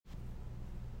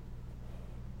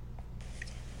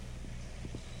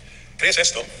¿Crees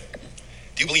esto?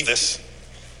 Do you believe this?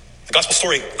 The gospel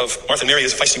story of Martha and Mary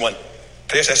is a feisty one.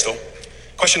 ¿Crees esto?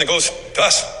 Question that goes to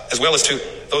us as well as to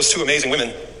those two amazing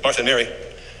women, Martha and Mary.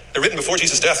 They're written before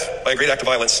Jesus' death by a great act of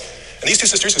violence. And these two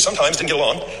sisters who sometimes didn't get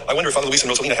along, I wonder if Father Luis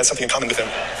and Rosalina had something in common with them.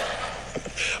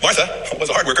 Martha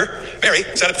was a hard worker. Mary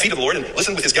sat at the feet of the Lord and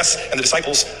listened with his guests and the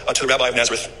disciples to the rabbi of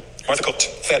Nazareth. Martha cooked,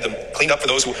 fed them, cleaned up for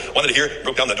those who wanted to hear,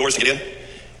 broke down the doors to get in.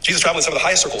 Jesus traveled in some of the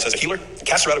highest circles as a healer,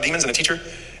 cast her out of demons and a teacher,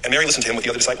 and Mary listened to him with the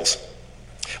other disciples.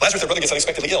 Lazarus, their brother, gets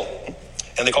unexpectedly ill,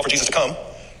 and they call for Jesus to come,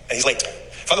 and he's late.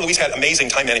 Father Luis had amazing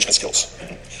time management skills.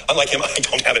 Unlike him, I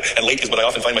don't have it, and late is what I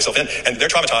often find myself in, and they're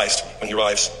traumatized when he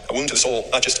arrives. A wound to the soul,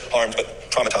 not just harmed, but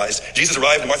traumatized. Jesus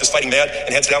arrived, and Martha's fighting mad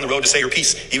and heads down the road to say her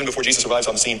piece, even before Jesus arrives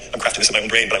on the scene. I'm crafting this in my own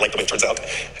brain, but I like the way it turns out.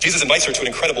 Jesus invites her to an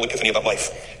incredible epiphany about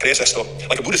life. ¿Crees esto?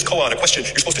 Like a Buddhist koan, a question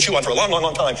you're supposed to chew on for a long, long,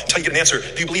 long time until you get an answer.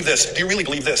 Do you believe this? Do you really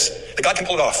believe this? That God can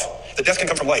pull it off. That death can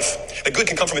come from life. That good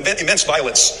can come from immense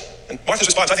violence. And Martha's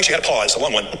response, I think she had a pause, a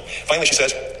long one. Finally she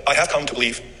says, I have come to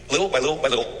believe, little by little by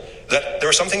little, that there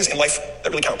are some things in life that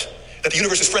really count. That the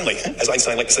universe is friendly, as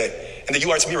Einstein liked to say. And that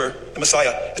you are its mirror, the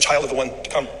Messiah, the child of the one to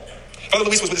come. Father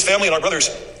Luis was with his family and our brothers,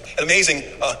 an amazing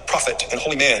prophet and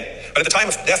holy man. But at the time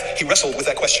of death, he wrestled with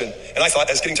that question. And I thought,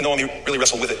 as getting to know him, he really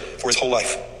wrestled with it for his whole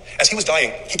life. As he was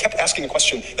dying, he kept asking a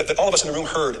question that all of us in the room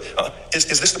heard. Is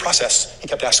this the process? He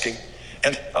kept asking.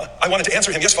 And I wanted to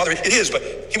answer him, yes, Father, it is, but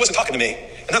he wasn't talking to me.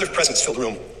 Another presence filled the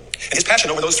room. And his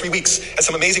passion over those 3 weeks had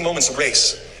some amazing moments of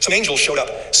grace. Some angels showed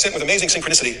up, sent with amazing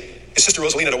synchronicity, his sister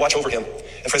Rosalina to watch over him.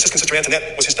 And Franciscan Sister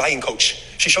Antoinette was his dying coach.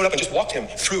 She showed up and just walked him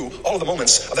through all of the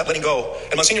moments of that letting go.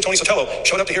 And Monsignor Tony Sotelo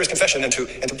showed up to hear his confession and to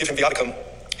give him viaticum.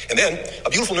 And then a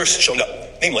beautiful nurse showed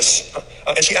up, nameless,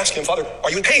 and she asked him, Father, are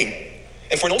you in pain?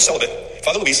 And for an old celibate,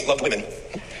 Father Luis loved women,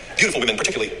 beautiful women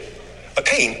particularly. But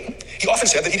pain, he often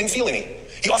said that he didn't feel any.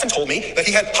 He often told me that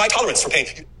he had high tolerance for pain.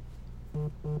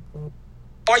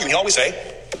 How are you? He'd always say,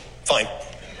 fine,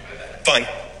 fine.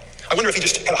 I wonder if he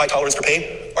just had a high tolerance for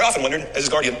pain, or I often wondered, as his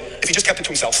guardian, if he just kept it to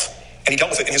himself, and he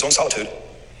dealt with it in his own solitude.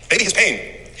 Maybe his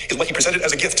pain is what he presented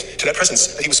as a gift to that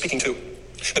presence that he was speaking to.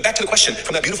 But back to the question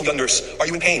from that beautiful young nurse, are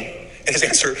you in pain? And his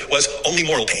answer was, only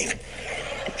moral pain.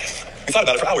 We thought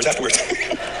about it for hours afterwards.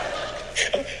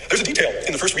 There's a detail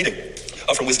in the first reading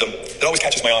from Wisdom that always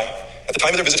catches my eye. At the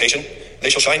time of their visitation, they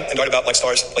shall shine and dart about like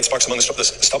stars, like sparks among the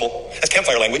stubble. That's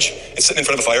campfire language. It's sitting in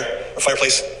front of a fire, or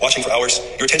fireplace, watching for hours.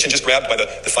 Your attention just grabbed by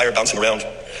the fire bouncing around.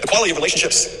 The quality of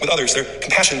relationships with others, their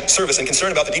compassion, service, and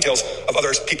concern about the details of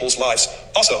other people's lives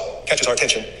also catches our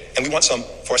attention, and we want some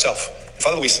for ourselves.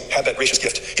 Father Luis had that gracious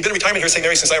gift. He'd been in retirement here at St.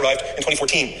 Mary's since I arrived in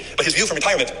 2014, but his view from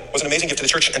retirement was an amazing gift to the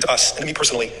church and to us, and to me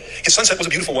personally. His sunset was a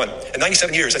beautiful one. At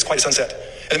 97 years, that's quite a sunset.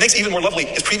 And it makes even more lovely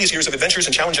his previous years of adventures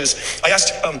and challenges. I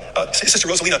asked Sister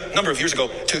Rosalina a number of years ago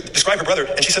to describe her brother,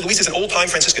 and she said, Luis is an old-time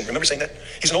Franciscan. Remember saying that?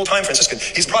 He's an old-time Franciscan.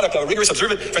 He's a product of a rigorous,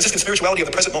 observant Franciscan spirituality of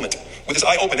the present moment, with his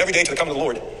eye open every day to the coming of the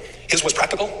Lord. His was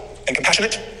practical and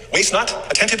compassionate, waste not,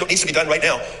 attentive to what needs to be done right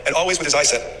now, and always with his eyes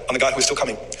set on the God who is still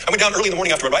coming. I went down early in the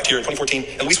morning after I arrived here in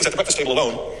 2014, and Luis was at the breakfast table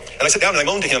alone. And I sat down and I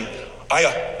moaned to him, I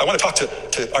want to talk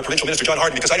to our provincial minister, John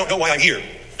Harden, because I don't know why I'm here.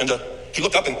 And he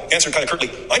looked up and answered kind of curtly,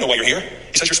 I know why you're here.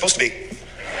 He says, you're supposed to be.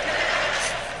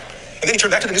 And then he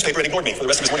turned back to the newspaper and ignored me for the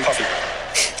rest of his morning coffee.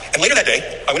 And later that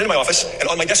day, I went into my office, and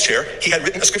on my desk chair, he had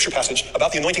written a scripture passage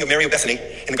about the anointing of Mary of Bethany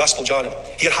in the Gospel of John. And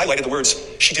he had highlighted the words,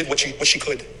 she did what she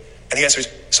could. And he answers,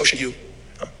 so should you.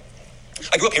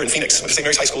 I grew up here in Phoenix, went to St.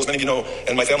 Mary's High School, as many of you know,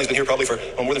 and my family's been here probably for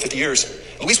more than 50 years.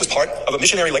 Luis was part of a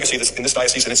missionary legacy in this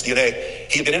diocese and its DNA.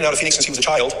 He had been in and out of Phoenix since he was a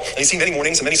child, and he'd seen many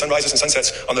mornings and many sunrises and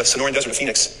sunsets on the Sonoran Desert of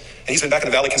Phoenix. And he's been back in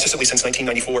the valley consistently since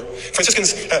 1994.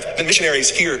 Franciscans have been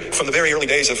missionaries here from the very early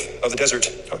days of the desert.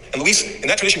 And Luis, in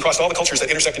that tradition, crossed all the cultures that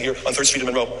intersected here on 3rd Street in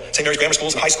Monroe. St. Mary's grammar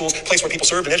schools and high schools, a place where people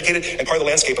served and educated, and part of the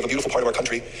landscape of a beautiful part of our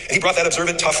country. And he brought that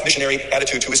observant, tough missionary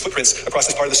attitude to his footprints across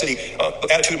this part of the city. The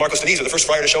attitude of Marcos Deniza, the first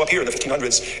friar to show up here in the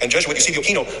 1500s, and Jesuit Eusebio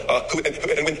Kino,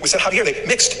 and when we set out here, they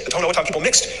mixed, the Tohono O'odham people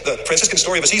mixed the Franciscan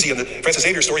story of Assisi and the Francis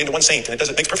Xavier story into one saint, and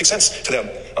it makes perfect sense to them.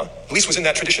 Luis was in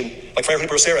that tradition, like Friar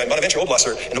Junipero Serra and Bonaventure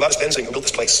Oblosser and Novatus Benzing, who built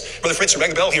this place. Brother Fritz and rang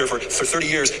the bell here for 30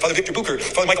 years. Father Victor Bucher,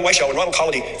 Father Michael Weishaupt and Ronald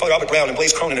Collody, Father Albert Brown and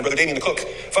Blaise Cronin and Brother Damien the Cook.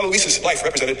 Father Luis's life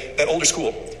represented that older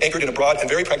school, anchored in a broad and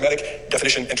very pragmatic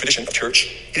definition and tradition of church.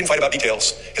 He didn't fight about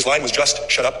details. His line was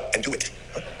just shut up and do it.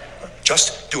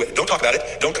 Just do it. Don't talk about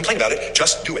it. Don't complain about it.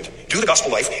 Just do it. Do the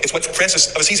gospel life. It's what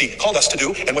Francis of Assisi called us to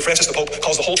do, and what Francis the Pope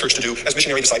calls the whole church to do as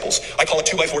missionary disciples. I call it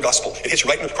 2x4 gospel. It hits you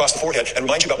right across the forehead and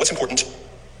reminds you about what's important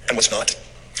and what's not.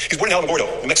 He was born in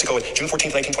Alamogordo, New Mexico, on June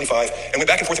 14th, 1925, and went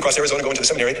back and forth across Arizona going to the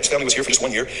seminary. His family was here for just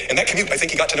 1 year. And that commute, I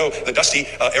think he got to know the dusty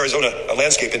Arizona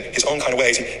landscape in his own kind of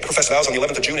ways. He professed vows on the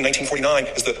 11th of June in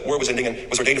 1949 as the war was ending and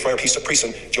was ordained a friar priest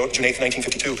on June 8th,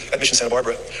 1952 at Mission Santa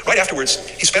Barbara. Right afterwards,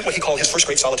 he spent what he called his first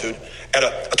great solitude at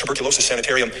a tuberculosis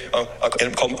sanitarium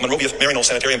called Monrovia Maryknoll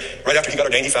Sanitarium. Right after he got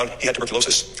ordained, he found he had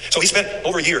tuberculosis. So he spent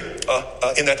over a year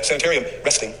in that sanitarium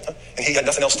resting, and he had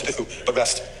nothing else to do but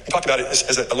rest. He talked about it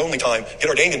as a lonely time. Get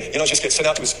ordained and, just get sent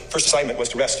out to his first assignment was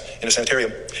to rest in a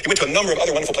sanitarium. He went to a number of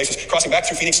other wonderful places, crossing back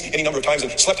through Phoenix any number of times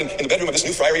and slept in the bedroom of his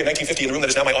new friary in 1950 in the room that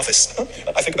is now my office.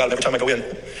 I think about it every time I go in.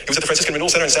 He was at the Franciscan Renewal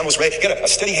Center in San Luis Rey. He had a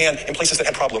steady hand in places that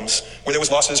had problems, where there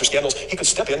was losses or scandals. He could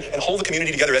step in and hold the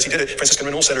community together as he did at Franciscan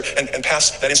Renewal Center and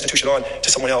pass that institution on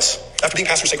to someone else. After being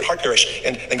pastor of Sacred Heart Parish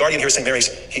and guardian here at St. Mary's,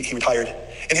 he retired.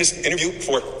 In his interview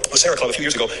for the Sarah Club a few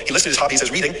years ago, he listed his hobbies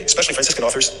as reading, especially Franciscan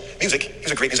authors, music. He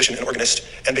was a great musician and organist,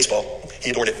 and baseball. He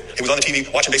adored it. He was on the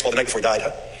TV watching baseball the night before he died.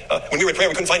 When we were at prayer,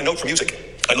 we couldn't find a note for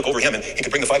music. I'd look over him, and he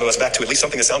could bring the five of us back to at least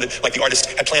something that sounded like the artist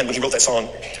had planned when he wrote that song.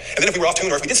 And then if we were off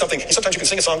tune or if we did something, sometimes you can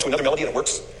sing a song to another melody and it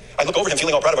works. I'd look over him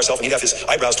feeling all proud of ourselves, and he'd have his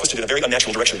eyebrows twisted in a very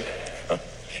unnatural direction.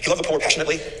 He loved the poor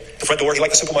passionately. The front door, he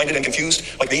liked the simple-minded and confused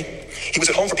like me. He was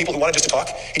at home for people who wanted just to talk.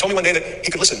 He told me one day that he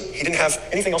could listen. He didn't have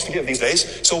anything else to give these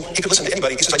days, so he could listen to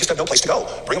anybody. He says, I just have no place to go.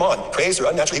 Bring him on. Praised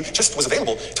or unnatural. He just was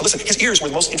available to listen. His ears were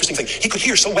the most interesting thing. He could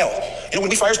hear so well. When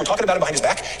we friars were talking about him behind his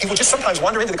back, he would just sometimes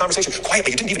wander into the conversation quietly.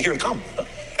 You didn't even hear him come.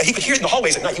 And he could hear it in the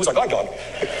hallways at night. He was our guard dog.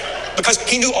 Because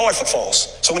he knew all our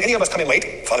footfalls. So when any of us come in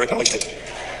late, Father acknowledged it.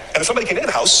 And if somebody came into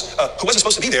the house who wasn't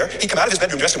supposed to be there, he'd come out of his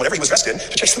bedroom dressed in whatever he was dressed in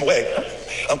to chase them away.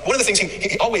 One of the things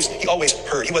he always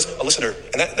heard, he was a listener.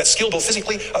 And that skill both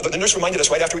physically, the nurse reminded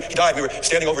us right after he died, we were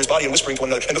standing over his body and whispering to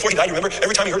one another. And before he died, you remember,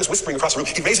 every time he heard us whispering across the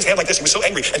room, he'd raise his hand like this. He was so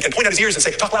angry and point out his ears and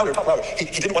say, talk louder, talk louder. He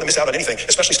didn't want to miss out on anything,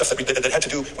 especially stuff that had to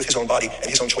do with his own body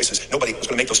and his own choices. Nobody was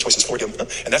going to make those choices for him.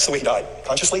 And that's the way he died,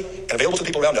 consciously and available to the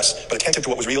people around us, but attentive to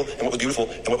what was real and what was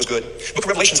beautiful and what was good. Book of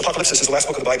Revelations, Apocalypse, is the last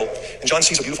book of the Bible. And John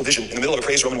sees a beautiful vision in the middle of a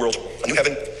crazed Roman world, a new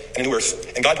heaven and a new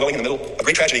earth, and God dwelling in the middle, a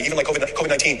great tragedy, even like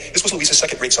COVID-19. This was Luis's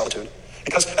second great solitude.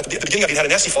 Because at the beginning of it, he had a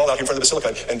nasty fall out here in front of the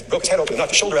basilica and broke his head open and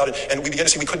knocked his shoulder out, and we began to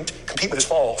see we couldn't compete with his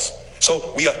falls.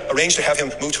 So we arranged to have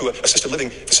him move to an assisted living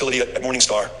facility at Morning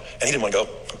Star, and he didn't want to go.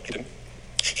 He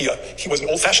didn't. He was an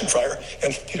old-fashioned friar,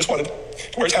 and he just wanted to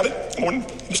wear his habit in the morning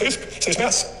and say his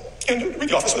mass and read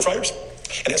the office of the friars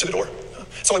and answer the door.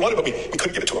 So I wanted, but we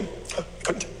couldn't give it to him. We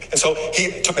couldn't. And so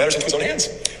he took matters into his own hands,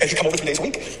 and he'd come over 3 days a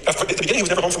week. At the beginning, he was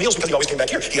never home for meals because he always came back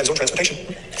here. He had his own transportation.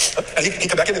 And he'd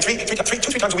come back in 2 or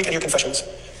 3 times a week and hear confessions.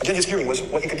 Again, his hearing was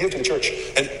what he could give to the church.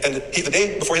 And the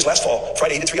day before his last fall,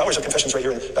 Friday, he did 3 hours of confessions right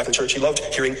here in the back of the church. He loved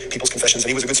hearing people's confessions, and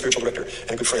he was a good spiritual director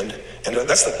and a good friend. And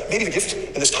that's maybe the gift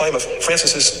in this time of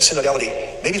Francis's synodality.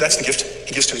 Maybe that's the gift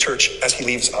he gives to the church as he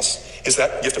leaves us, is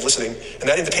that gift of listening. And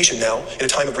that invitation now, in a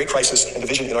time of great crisis and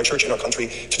division in our church and our country,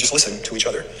 to just listen to each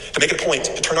other, to make it a point,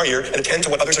 to turn our ear and attend to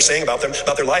what others are saying about them,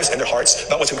 about their lives and their hearts,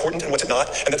 about what's important and what's not,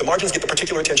 and that the margins get the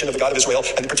particular attention of the God of Israel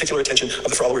and the particular attention of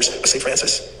the followers of St.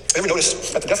 Francis. Have you ever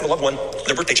noticed at the death of a loved one,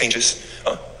 their birthday changes?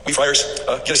 We friars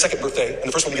get a second birthday, and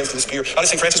the first one begins to disappear. Out of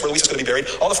St. Francis, where Luis is going to be buried,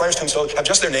 all the friars' tombstones have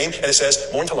just their name, and it says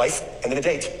born to life, and then a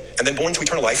date, and then born to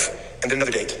eternal life, and then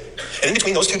another date. And in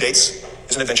between those 2 dates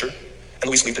is an adventure. And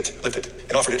Luis lived it,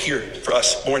 and offered it here for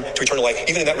us, born to eternal life,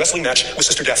 even in that wrestling match with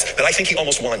Sister Death that I think he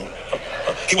almost won.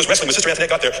 He was wrestling with Sister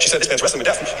Antoinette, got there. She said, this man's wrestling with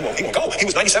death. He won't go. He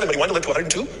was 97, but he wanted to live to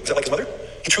 102. Was that like his mother?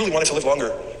 He truly wanted to live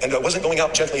longer and wasn't going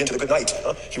out gently into the good night.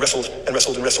 He wrestled and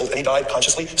wrestled and wrestled, and he died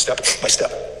consciously, step by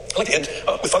step. I'd like to end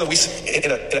with Father Luis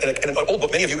in an old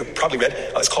book many of you have probably read.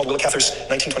 It's called Willa Cather's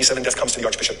 1927 Death Comes to the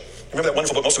Archbishop. Remember that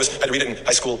wonderful book? Most of us had to read it in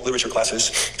high school literature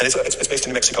classes. And it's based in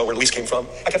New Mexico, where Luis came from.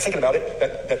 I kept thinking about it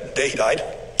that day he died.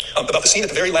 About the scene at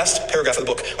the very last paragraph of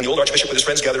the book, when the old archbishop with his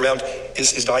friends gather around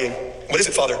is dying. What is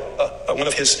it, Father? One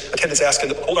of his attendants asked,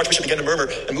 and the old archbishop began to murmur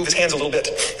and move his hands a little bit.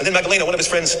 And then Magdalena, one of his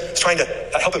friends, was trying to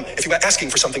help him if he were asking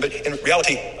for something, but in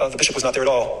reality, the bishop was not there at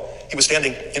all. He was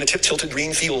standing in a tip-tilted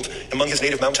green field among his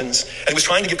native mountains, and he was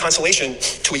trying to give consolation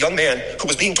to a young man who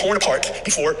was being torn apart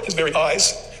before his very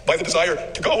eyes by the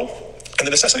desire to go and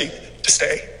the necessity to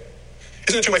stay.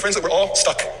 Isn't it true, my friends, that we're all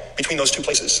stuck between those 2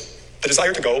 places? The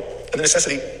desire to go and the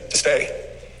necessity to stay.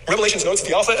 Revelations notes that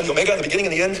the Alpha and the Omega, the beginning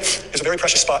and the end, is a very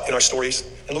precious spot in our stories.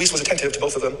 And Luis was attentive to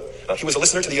both of them. He was a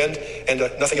listener to the end, and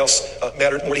nothing else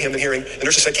mattered more to him than hearing. The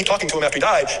nurses said, keep talking to him after he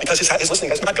died, because his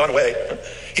listening has not gone away.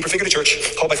 He prefigured a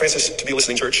church called by Francis to be a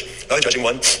listening church, not a judging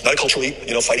one, not a culturally,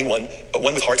 fighting one, but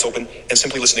one with hearts open and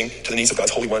simply listening to the needs of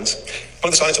God's holy ones. One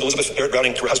of the sonnets of Elizabeth Barrett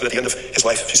Browning to her husband at the end of his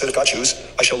life, she said, if God choose,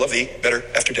 I shall love thee better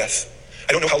after death.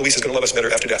 I don't know how Luis is going to love us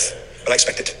better after death, but I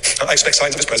expect it. I expect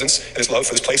signs of his presence and his love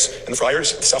for this place and the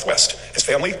friars of the Southwest. His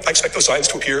family, I expect those signs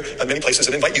to appear in many places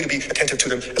and invite you to be attentive to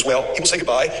them as well. He will say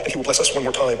goodbye and he will bless us one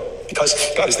more time because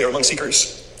God is there among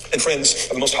seekers and friends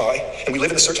of the Most High, and we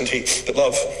live in the certainty that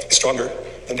love is stronger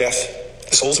than death.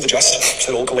 The souls of the just,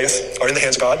 said old Goliath, are in the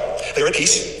hands of God. They are at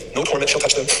peace. No torment shall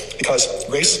touch them because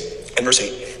grace and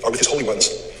mercy are with his holy ones,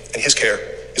 and his care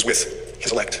is with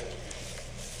his elect.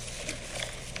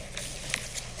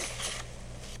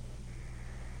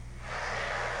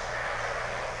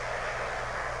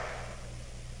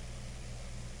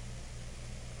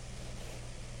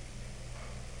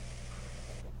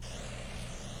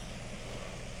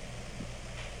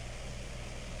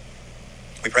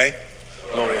 We pray.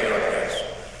 Glory to your praise.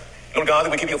 Lord God,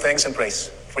 we give you thanks and praise,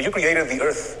 for you created the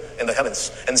earth and the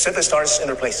heavens and set the stars in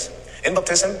their place. In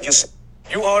baptism,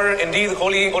 you are indeed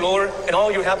holy, O Lord, and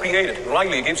all you have created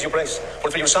rightly gives you praise. For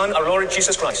through your Son, our Lord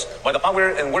Jesus Christ, by the power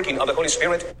and working of the Holy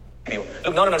Spirit, you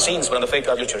look not on our sins, but on the faith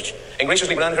of your church, and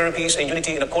graciously grant her peace and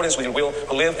unity in accordance with your will,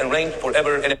 who live and reign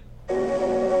forever and ever.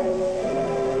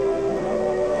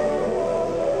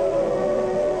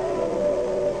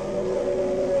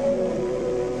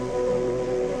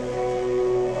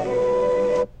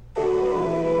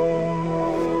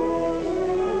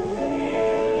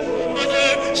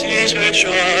 Sees her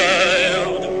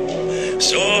child,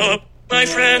 so my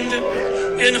friend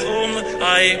in whom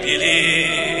I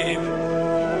believe.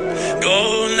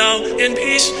 Go now in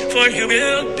peace, for you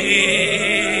will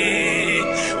be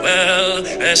well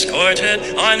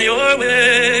escorted on your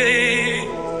way.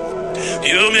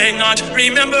 You may not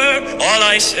remember all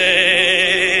I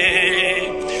say,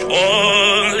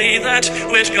 only that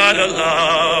which God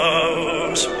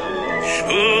allows,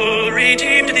 who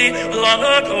redeemed thee long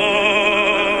ago,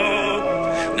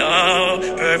 now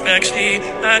perfects thee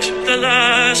at the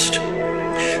last.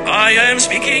 I am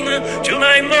speaking to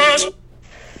my most...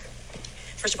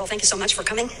 First of all, thank you so much for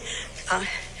coming.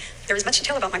 There is much to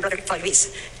tell about my brother, Father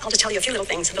Luis. I'll just tell you a few little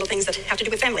things that have to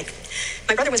do with family.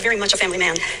 My brother was very much a family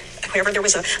man. Wherever there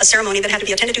was a ceremony that had to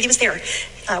be attended to, he was there.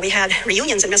 We had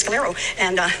reunions in Mescalero,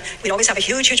 and we'd always have a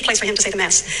huge, huge place for him to say the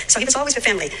Mass. So he was always with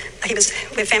family. He was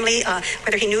with family,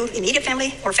 whether he knew immediate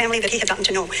family or family that he had gotten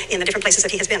to know in the different places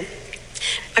that he has been.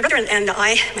 My brother and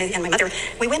I, and my mother,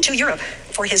 we went to Europe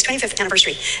for his 25th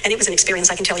anniversary, and it was an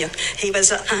experience, I can tell you. He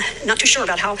was not too sure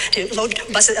about how to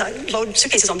load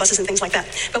suitcases on buses and things like that.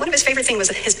 But one of his favorite things was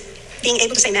his being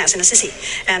able to say Mass in Assisi.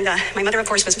 And my mother, of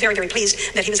course, was very, very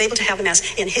pleased that he was able to have the Mass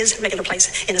in his regular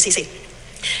place in Assisi.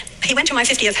 He went to my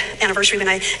 50th anniversary in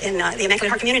the Immaculate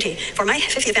Heart community. For my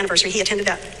 50th anniversary, he attended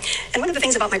that. And one of the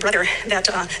things about my brother that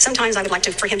sometimes I would like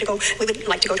for him to go, we would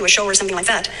like to go to a show or something like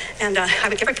that. And I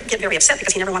would get very upset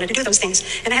because he never wanted to do those things.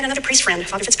 And I had another priest friend,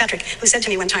 Father Fitzpatrick, who said to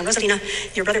me one time, Rosalina,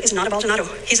 your brother is not a Baldonado.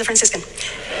 He's a Franciscan.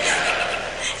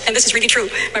 And this is really true.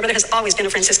 My brother has always been a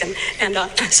Franciscan. And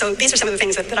so these are some of the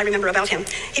things that I remember about him.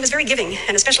 He was very giving,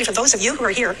 and especially for those of you who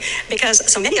are here,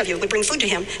 because so many of you would bring food to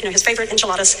him, his favorite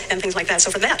enchiladas and things like that.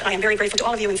 So for that, I am very grateful to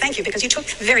all of you, and thank you, because you took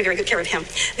very, very good care of him.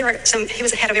 He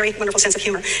had a very wonderful sense of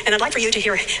humor. And I'd like for you to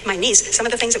hear my niece, some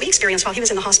of the things that we experienced while he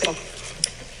was in the hospital.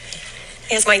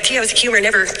 Yes, my tio's humor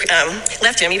never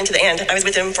left him, even to the end. I was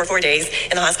with him for 4 days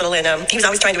in the hospital, and he was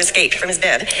always trying to escape from his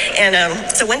bed. And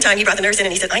so one time he brought the nurse in,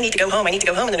 and he said, I need to go home. And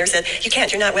the nurse said, you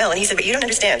can't, you're not well. And he said, but you don't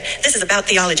understand. This is about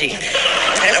theology.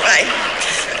 I don't know why.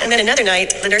 And then another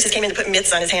night, the nurses came in to put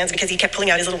mitts on his hands because he kept pulling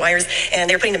out his little wires, and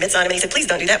they were putting the mitts on him. And he said, please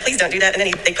don't do that, please don't do that. And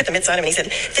then they put the mitts on him, and he said,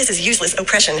 this is useless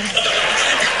oppression.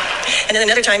 And then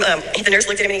another time, the nurse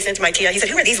looked at him and he said to my tia, he said,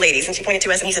 who are these ladies? And she pointed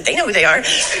to us, and he said, they know who they are.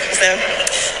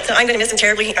 So I'm going to miss him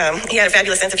terribly. He had a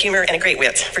fabulous sense of humor and a great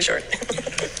wit, for sure.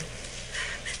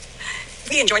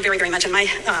 We enjoyed very, very much, and my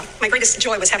greatest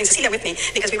joy was having Cecilia with me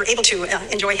because we were able to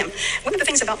enjoy him. One of the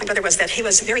things about my brother was that he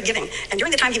was very giving, and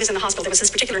during the time he was in the hospital, there was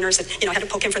this particular nurse that had to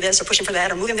poke him for this or push him for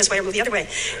that or move him this way or move the other way.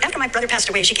 After my brother passed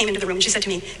away, she came into the room and she said to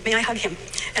me, may I hug him?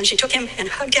 And she took him and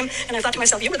hugged him, and I thought to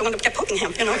myself, you were the one that kept poking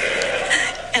him,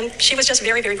 And she was just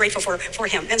very, very grateful for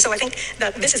him. And so I think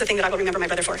that this is the thing that I will remember my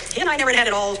brother for. He and I never had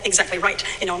it all exactly right.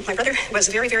 My brother was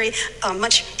very, very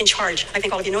much in charge. I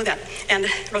think all of you know that. And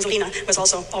Rosalina was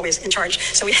also always in charge.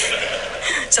 So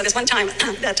there's one time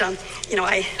that,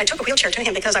 I took a wheelchair to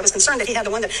him because I was concerned that he had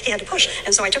the one that he had to push.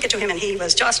 And so I took it to him, and he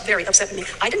was just very upset with me.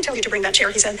 I didn't tell you to bring that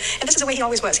chair, he said. And this is the way he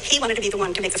always was. He wanted to be the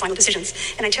one to make the final decisions.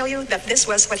 And I tell you that this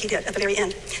was what he did at the very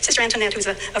end. Sister Antoinette, who's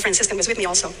a Franciscan, was with me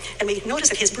also. And we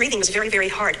noticed that his breathing was very, very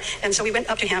hard. And so we went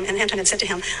up to him, and Antoinette said to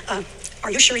him,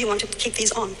 are you sure you want to keep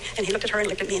these on? And he looked at her and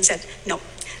looked at me and said, no.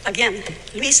 Again,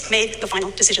 Luis made the final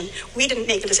decision. We didn't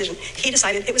make the decision. He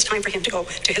decided it was time for him to go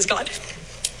to his God.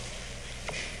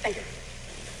 Thank you.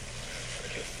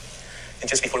 And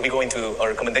just before we go into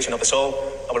our commendation of the soul,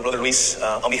 our brother Luis,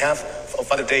 on behalf of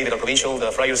Father David, our provincial,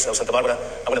 the friars of Santa Barbara,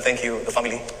 I want to thank you, the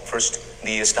family, first,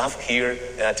 the staff here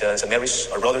at St. Mary's,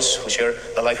 our brothers who share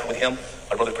the life with him,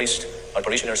 our brother priest, our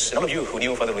parishioners, and all of you who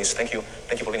knew Father Luis. Thank you.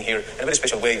 Thank you for being here. In a very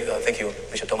special way, thank you,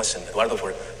 Bishop Thomas and Eduardo,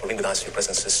 for being with us. Your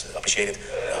presence is appreciated,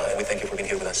 and we thank you for being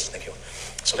here with us. Thank you.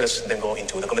 So let us then go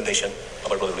into the commendation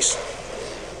of our brother Luis.